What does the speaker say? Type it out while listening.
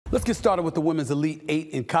Let's get started with the Women's Elite Eight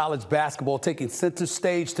in college basketball, taking center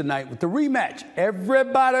stage tonight with the rematch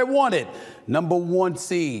everybody wanted. Number 1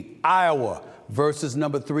 seed, Iowa, versus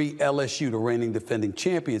number 3, LSU, the reigning defending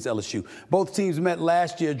champions, LSU. Both teams met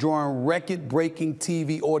last year, drawing record-breaking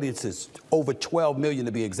TV audiences, over 12 million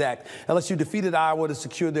to be exact. LSU defeated Iowa to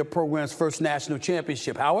secure their program's first national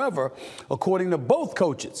championship. However, according to both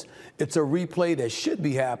coaches, it's a replay that should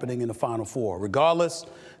be happening in the Final Four. Regardless,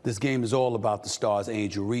 this game is all about the stars,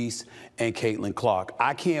 Angel Reese and Caitlin Clark.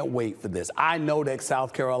 I can't wait for this. I know that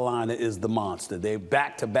South Carolina is the monster. They're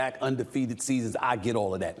back-to-back undefeated seasons. I get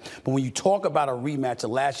all of that. But when you talk about a rematch of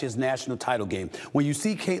last year's national title game, when you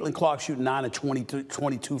see Caitlin Clark shoot 9 of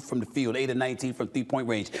 22 from the field, 8 of 19 from three-point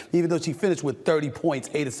range, even though she finished with 30 points,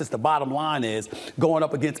 8 assists, the bottom line is going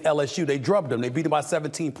up against LSU, they drubbed them. They beat them by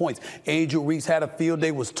 17 points. Angel Reese had a field day,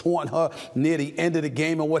 was taunting her near the end of the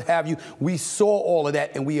game and what have you. We saw all of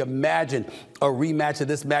that, and we imagined a rematch of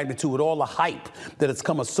this magnitude with all the hype that has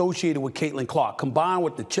come associated with Caitlin Clark, combined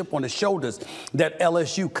with the chip on the shoulders that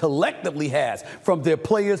LSU collectively has, from their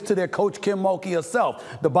players to their coach, Kim Mulkey herself.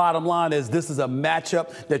 The bottom line is this is a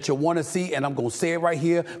matchup that you want to see, and I'm going to say it right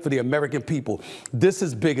here for the American people. This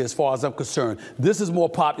is bigger as far as I'm concerned. This is more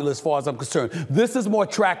popular as far as I'm concerned. This is more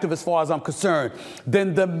attractive as far as I'm concerned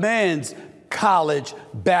than the men's college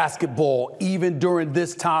basketball, even during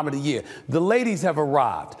this time of the year. The ladies have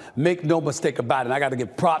arrived. Make no mistake about it. And I got to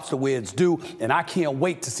give props to where it's due, and I can't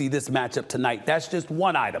wait to see this matchup tonight. That's just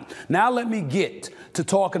one item. Now let me get to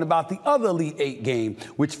talking about the other Elite Eight game,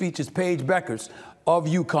 which features Paige Beckers of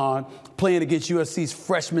UConn playing against USC's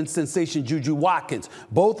freshman sensation Juju Watkins.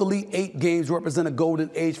 Both Elite Eight games represent a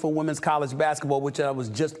golden age for women's college basketball, which I was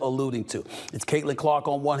just alluding to. It's Caitlin Clark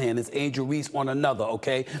on one hand, it's Angel Reese on another,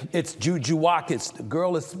 okay? It's Juju Watkins. The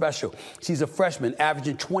girl is special. She's a freshman,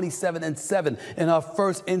 averaging 27-7 in her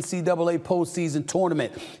first NCAA postseason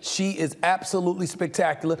tournament. She is absolutely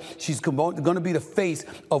spectacular. She's going to be the face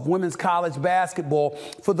of women's college basketball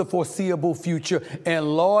for the foreseeable future. And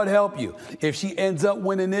Lord help you, if she ends up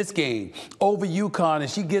winning this game over UConn and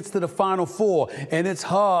she gets to the Final Four and it's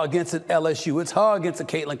her against an LSU, it's her against a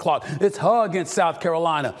Caitlin Clark, it's her against South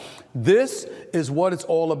Carolina. This is what it's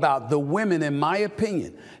all about. The women, in my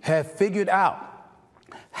opinion, have figured out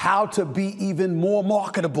how to be even more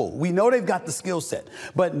marketable. We know they've got the skill set,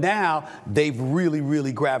 but now they've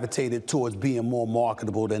really gravitated towards being more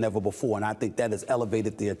marketable than ever before, and I think that has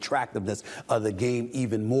elevated the attractiveness of the game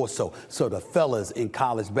even more so. So the fellas in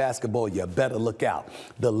college basketball, you better look out.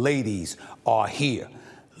 The ladies are here.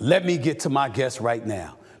 Let me get to my guest right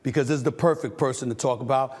now, because this is the perfect person to talk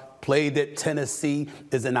about. Played at Tennessee,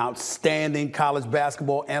 is an outstanding college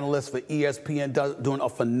basketball analyst for ESPN, doing a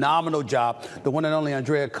phenomenal job. The one and only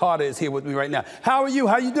Andraya Carter is here with me right now. How are you?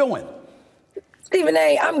 How you doing? Stephen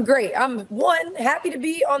A., I'm great. I'm, one, happy to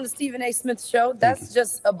be on the Stephen A. Smith Show. That's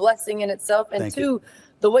just a blessing in itself. And two,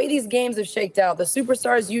 the way these games have shaked out, the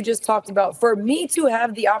superstars you just talked about, for me to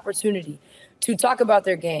have the opportunity to talk about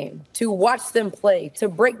their game, to watch them play, to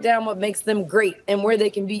break down what makes them great and where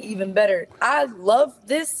they can be even better. I love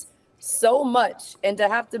this so much, and to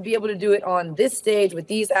have to be able to do it on this stage with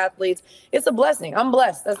these athletes, it's a blessing. I'm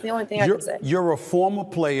blessed. That's the only thing I can say. You're a former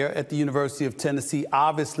player at the University of Tennessee.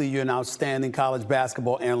 Obviously, you're an outstanding college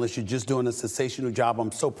basketball analyst. You're just doing a sensational job.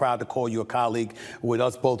 I'm so proud to call you a colleague, with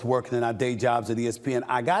us both working in our day jobs at ESPN.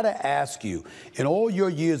 I got to ask you, in all your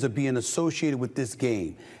years of being associated with this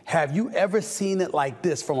game, have you ever seen it like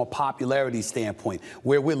this from a popularity standpoint,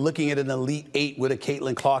 where we're looking at an Elite Eight with a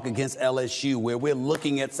Caitlin Clark against LSU, where we're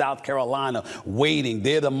looking at South Carolina waiting?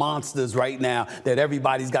 They're the monsters right now that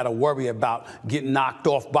everybody's got to worry about getting knocked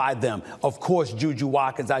off by them. Of course, Juju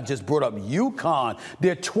Watkins, I just brought up UConn,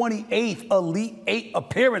 their 28th Elite Eight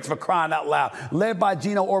appearance, for crying out loud, led by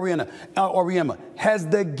Gino Auriemma. Has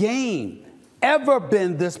the game ever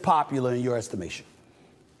been this popular in your estimation?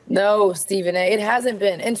 No, Stephen A., it hasn't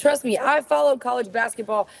been. And trust me, I followed college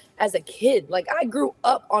basketball as a kid. Like, I grew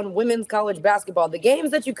up on women's college basketball. The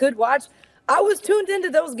games that you could watch, I was tuned into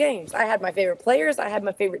those games. I had my favorite players. I had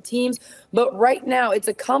my favorite teams. But right now, it's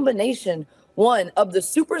a combination, one, of the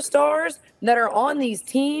superstars that are on these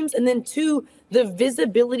teams, and then two, the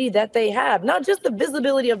visibility that they have. Not just the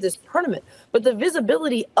visibility of this tournament, but the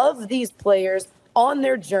visibility of these players on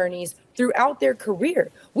their journeys throughout their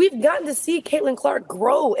career. We've gotten to see Caitlin Clark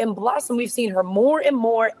grow and blossom. We've seen her more and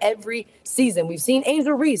more every season. We've seen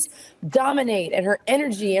Angel Reese dominate, and her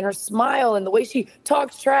energy and her smile and the way she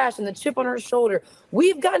talks trash and the chip on her shoulder.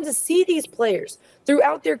 We've gotten to see these players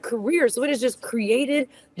throughout their career. So it has just created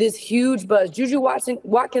this huge buzz. Juju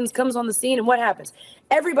Watkins comes on the scene, and what happens?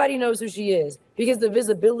 Everybody knows who she is because the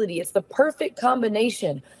visibility, it's the perfect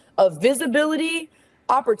combination of visibility,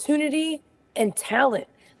 opportunity, and talent.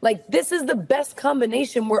 Like, this is the best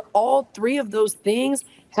combination where all three of those things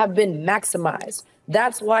have been maximized.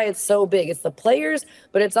 That's why it's so big. It's the players,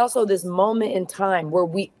 but it's also this moment in time where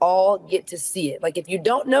we all get to see it. Like, if you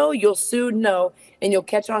don't know, you'll soon know, and you'll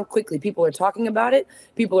catch on quickly. People are talking about it.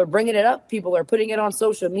 People are bringing it up. People are putting it on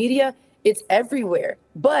social media. It's everywhere.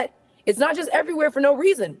 But it's not just everywhere for no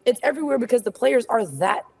reason. It's everywhere because the players are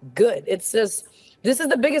that good. It's just, this is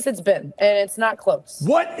the biggest it's been, and it's not close.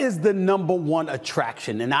 What is the number one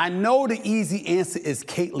attraction? And I know the easy answer is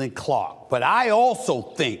Caitlin Clark, but I also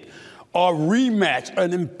think a rematch,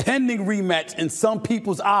 an impending rematch in some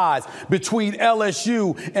people's eyes between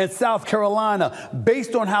LSU and South Carolina,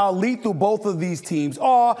 based on how lethal both of these teams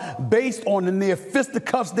are, based on the near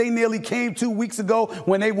fisticuffs they nearly came 2 weeks ago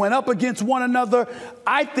when they went up against one another.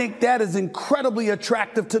 I think that is incredibly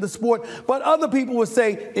attractive to the sport. But other people would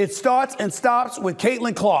say it starts and stops with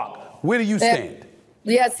Caitlin Clark. Where do you stand?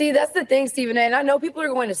 Yeah, see, that's the thing, Stephen A. And I know people are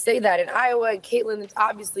going to say that. In Iowa and Caitlin, it's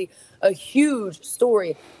obviously a huge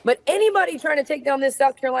story. But anybody trying to take down this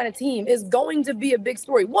South Carolina team is going to be a big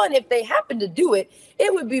story. One, if they happen to do it,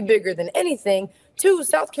 it would be bigger than anything. Two,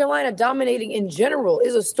 South Carolina dominating in general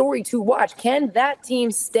is a story to watch. Can that team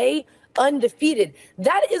stay undefeated?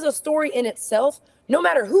 That is a story in itself, no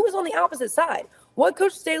matter who is on the opposite side. What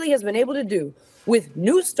Coach Staley has been able to do with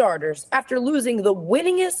new starters after losing the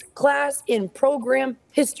winningest class in program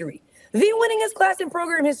history. The winningest class in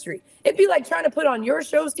program history. It'd be like trying to put on your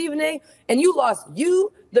show, Stephen A., and you lost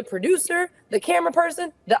you, the producer, the camera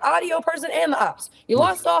person, the audio person, and the ops. You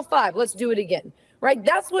lost all five. Let's do it again. Right?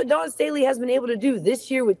 That's what Dawn Staley has been able to do this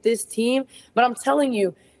year with this team. But I'm telling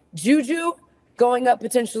you, Juju going up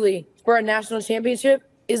potentially for a national championship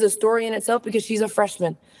is a story in itself because she's a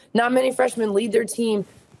freshman. Not many freshmen lead their team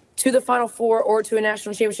to the Final Four or to a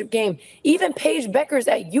national championship game. Even Paige Beckers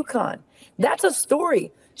at UConn. That's a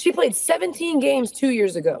story. She played 17 games 2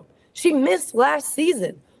 years ago. She missed last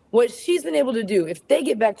season. What she's been able to do, if they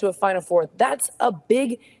get back to a Final Four, that's a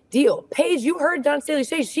big deal. Paige, you heard Dawn Staley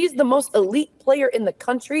say she's the most elite player in the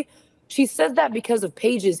country. She says that because of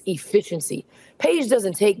Paige's efficiency. Paige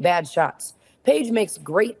doesn't take bad shots. Paige makes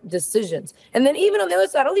great decisions. And then even on the other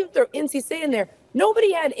side, I'll even throw NC State in there.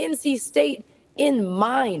 Nobody had NC State in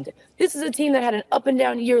mind. This is a team that had an up and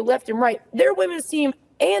down year left and right. Their women's team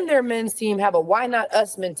and their men's team have a why not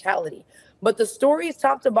us mentality. But the story is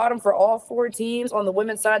top to bottom for all four teams on the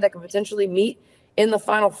women's side that could potentially meet in the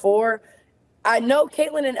Final Four. I know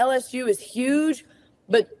Caitlin and LSU is huge,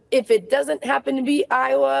 but if it doesn't happen to be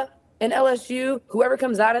Iowa and LSU, whoever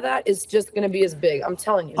comes out of that is just going to be as big. I'm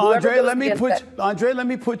telling you. Andre, let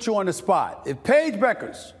me put you on the spot. If Paige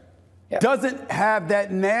Beckers doesn't have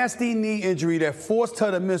that nasty knee injury that forced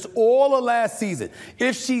her to miss all of last season,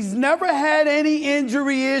 if she's never had any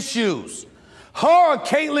injury issues, her or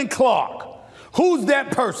Caitlin Clark, who's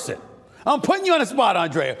that person? I'm putting you on the spot,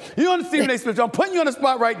 Andrea. You on the Stephen A. Smith? I'm putting you on the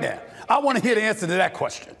spot right now. I want to hear the answer to that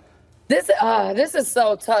question. This is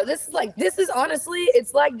so tough. This is honestly,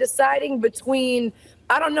 it's like deciding between,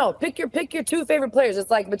 I don't know, pick your two favorite players.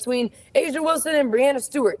 It's like between Asia Wilson and Brianna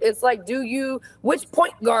Stewart. It's like, which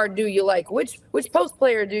point guard do you like? Which post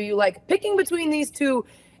player do you like? Picking between these two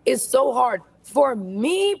is so hard. For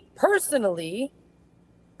me personally,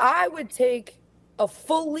 I would take a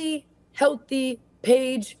fully healthy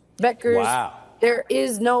Paige Beckers. Wow. There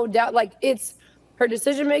is no doubt. Like, it's her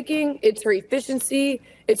decision-making, it's her efficiency,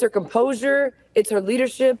 it's her composure, it's her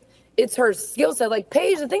leadership, it's her skill set. Like,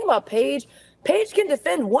 Paige, the thing about Paige can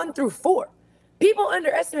defend 1 through 4. People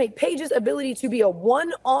underestimate Paige's ability to be a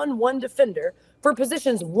one-on-one defender for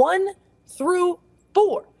positions 1 through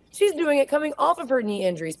 4. She's doing it coming off of her knee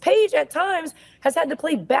injuries. Paige, at times, has had to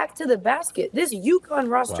play back to the basket. This UConn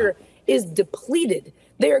roster is depleted.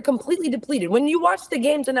 They are completely depleted. When you watch the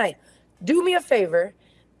game tonight, do me a favor,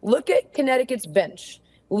 look at Connecticut's bench.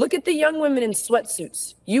 Look at the young women in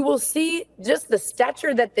sweatsuits. You will see just the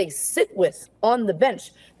stature that they sit with on the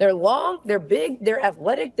bench. They're long, they're big, they're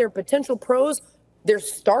athletic, they're potential pros, they're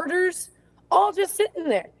starters, all just sitting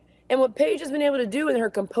there. And what Paige has been able to do in her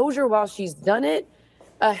composure while she's done it,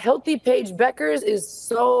 a healthy Paige Beckers is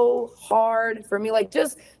so hard for me. Like,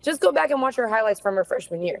 just go back and watch her highlights from her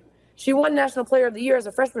freshman year. She won National Player of the Year as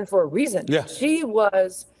a freshman for a reason. Yeah.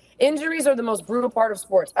 Injuries are the most brutal part of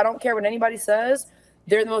sports. I don't care what anybody says.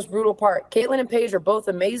 They're the most brutal part. Caitlin and Paige are both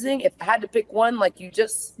amazing. If I had to pick one like you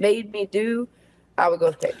just made me do, I would go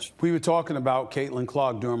with Paige. We were talking about Caitlin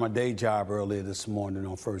Clark during my day job earlier this morning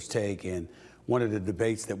on First Take, and one of the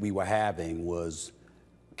debates that we were having was,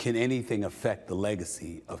 can anything affect the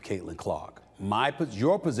legacy of Caitlin Clark?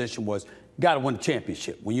 Your position was, got to win a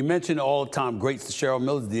championship. When you mention all-time greats, the Cheryl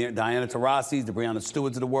Millers, the Diana Taurasi's, the Breonna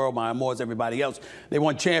Stewarts of the world, Maya Moore's, everybody else, they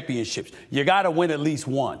won championships. You got to win at least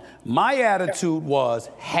one. My attitude was,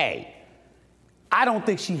 hey, I don't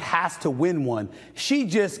think she has to win one. She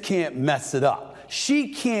just can't mess it up. She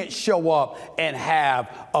can't show up and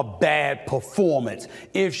have a bad performance.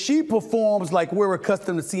 If she performs like we're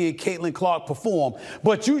accustomed to seeing Caitlin Clark perform,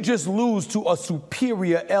 but you just lose to a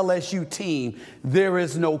superior LSU team, there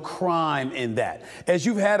is no crime in that. As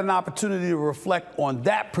you've had an opportunity to reflect on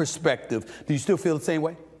that perspective, do you still feel the same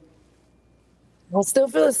way? I still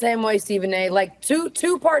feel the same way, Stephen A. Like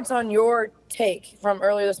two parts on your take from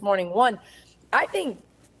earlier this morning. One, I think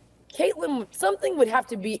Caitlin, something would have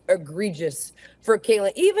to be egregious for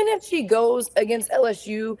Caitlin, even if she goes against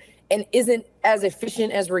LSU and isn't as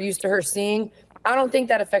efficient as we're used to her seeing. I don't think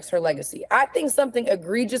that affects her legacy. I think something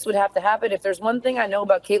egregious would have to happen. If there's one thing I know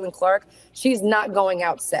about Caitlin Clark, she's not going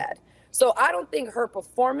out sad. So I don't think her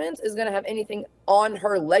performance is going to have anything on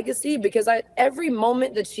her legacy, because every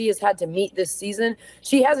moment that she has had to meet this season,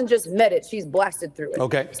 she hasn't just met it, she's blasted through it.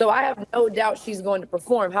 Okay. So I have no doubt she's going to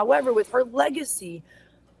perform. However, with her legacy,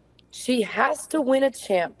 she has to win a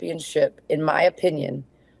championship, in my opinion,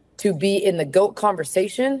 to be in the GOAT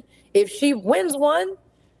conversation. If she wins one,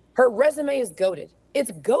 her resume is goated.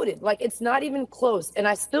 It's goated. Like, it's not even close. And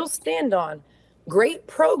I still stand on great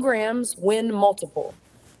programs win multiple,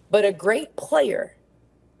 but a great player,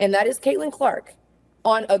 and that is Caitlin Clark,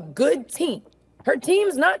 on a good team. Her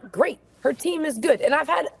team's not great. Her team is good. And I've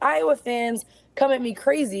had Iowa fans come at me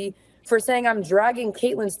crazy for saying I'm dragging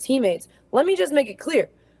Caitlin's teammates. Let me just make it clear.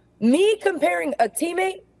 Me comparing a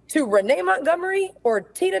teammate to Renee Montgomery or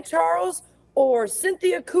Tina Charles or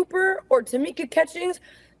Cynthia Cooper or Tamika Catchings,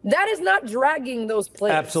 that is not dragging those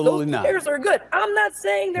players. Absolutely not. Those players are good. I'm not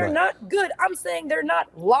saying they're not good. I'm saying they're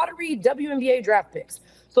not lottery WNBA draft picks.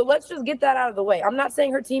 So let's just get that out of the way. I'm not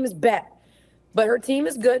saying her team is bad, but her team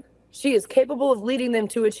is good. She is capable of leading them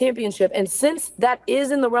to a championship. And since that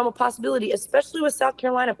is in the realm of possibility, especially with South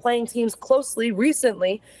Carolina playing teams closely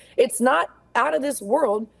recently, it's not out of this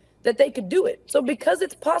world that they could do it. So because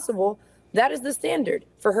it's possible, that is the standard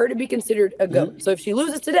for her to be considered a GOAT. So if she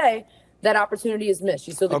loses today, that opportunity is missed.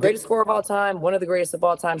 She's still the greatest scorer of all time, one of the greatest of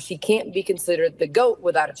all time. She can't be considered the GOAT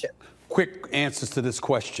without a chip. Quick answers to this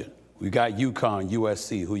question. We got UConn,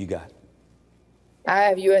 USC. Who you got? I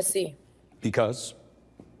have USC. Because?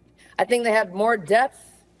 I think they have more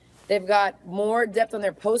depth. They've got more depth on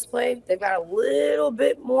their post play. They've got a little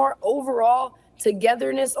bit more overall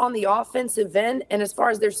togetherness on the offensive end, and as far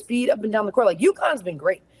as their speed up and down the court, like UConn's been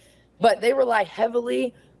great, but they rely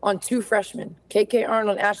heavily on two freshmen, KK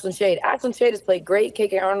Arnold and Ashlyn Shade. Ashlyn Shade has played great.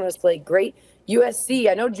 KK Arnold has played great. USC,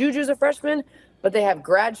 I know Juju's a freshman, but they have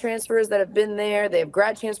grad transfers that have been there. They have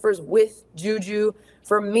grad transfers with Juju.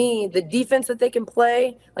 For me, the defense that they can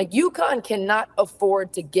play, like UConn cannot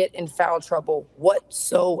afford to get in foul trouble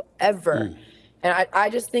whatsoever. And I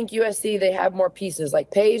just think USC, they have more pieces. Like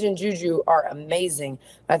Paige and Juju are amazing.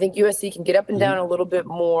 I think USC can get up and down a little bit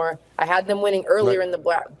more. I had them winning earlier in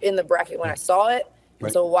the bracket when I saw it.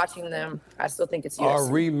 And so watching them, I still think it's USC. Our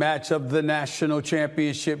rematch of the national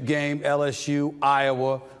championship game, LSU,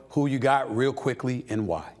 Iowa. Who you got real quickly and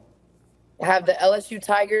why? I have the LSU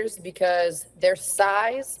Tigers because their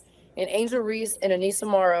size and Angel Reese and Anissa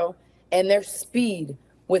Morrow and their speed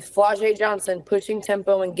with Flau'jae Johnson pushing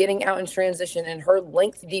tempo and getting out in transition and her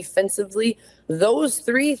length defensively, those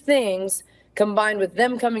three things combined with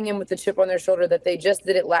them coming in with the chip on their shoulder that they just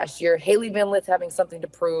did it last year, Haley Van Lith having something to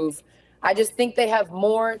prove. I just think they have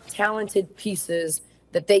more talented pieces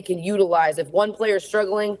that they can utilize. If one player is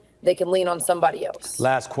struggling, they can lean on somebody else.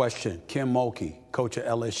 Last question. Kim Mulkey, coach of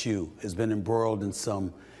LSU, has been embroiled in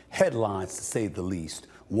some headlines, to say the least.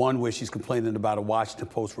 One where she's complaining about a Washington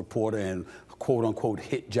Post reporter and quote-unquote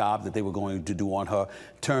hit job that they were going to do on her.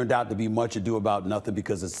 Turned out to be much ado about nothing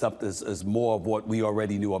because it's more of what we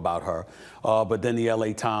already knew about her. But then the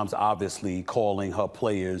LA Times obviously calling her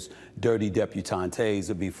players dirty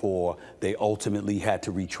debutantes before they ultimately had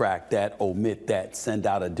to retract that, omit that, send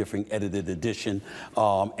out a different edited edition,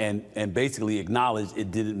 and basically acknowledge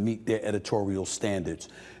it didn't meet their editorial standards.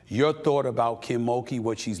 Your thought about Kim Mulkey,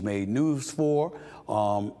 what she's made news for,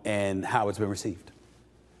 and how it's been received?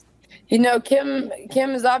 You know, Kim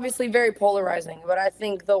is obviously very polarizing, but I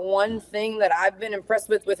think the one thing that I've been impressed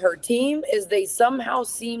with her team is they somehow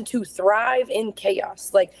seem to thrive in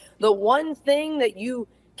chaos. Like, the one thing that you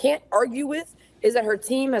can't argue with is that her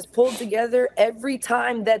team has pulled together every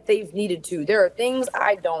time that they've needed to. There are things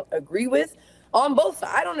I don't agree with, on both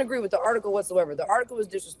sides. I don't agree with the article whatsoever. The article was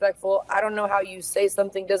disrespectful. I don't know how you say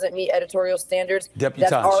something doesn't meet editorial standards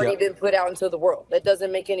that's already been put out into the world. That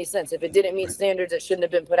doesn't make any sense. If it didn't meet standards, it shouldn't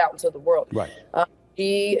have been put out into the world. Right.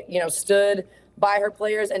 She, stood by her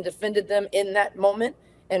players and defended them in that moment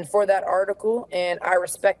and for that article, and I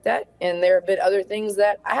respect that. And there have been other things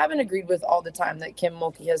that I haven't agreed with all the time that Kim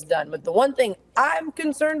Mulkey has done. But the one thing I'm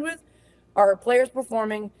concerned with are her players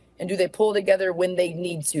performing, and do they pull together when they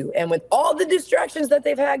need to? And with all the distractions that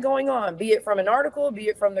they've had going on, be it from an article, be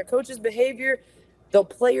it from their coach's behavior, the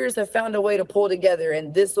players have found a way to pull together,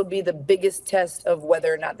 and this will be the biggest test of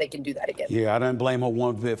whether or not they can do that again. Yeah, I don't blame her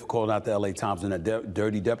one bit for calling out the LA Times, and that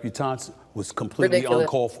dirty debutantes was completely ridiculous.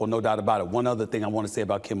 Uncalled for, no doubt about it. One other thing I want to say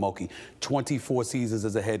about Kim Mulkey, 24 seasons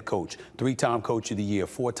as a head coach, 3-time coach of the year,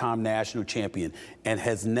 4-time national champion, and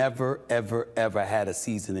has never, ever, ever had a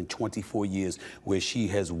season in 24 years where she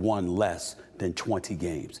has won less than 20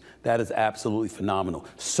 games. That is absolutely phenomenal.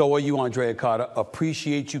 So are you, Andraya Carter.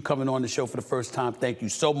 Appreciate you coming on the show for the first time. Thank you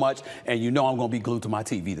so much. And you know I'm going to be glued to my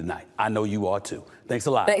TV tonight. I know you are too. Thanks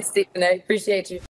a lot. Thanks, Stephen A. Appreciate you.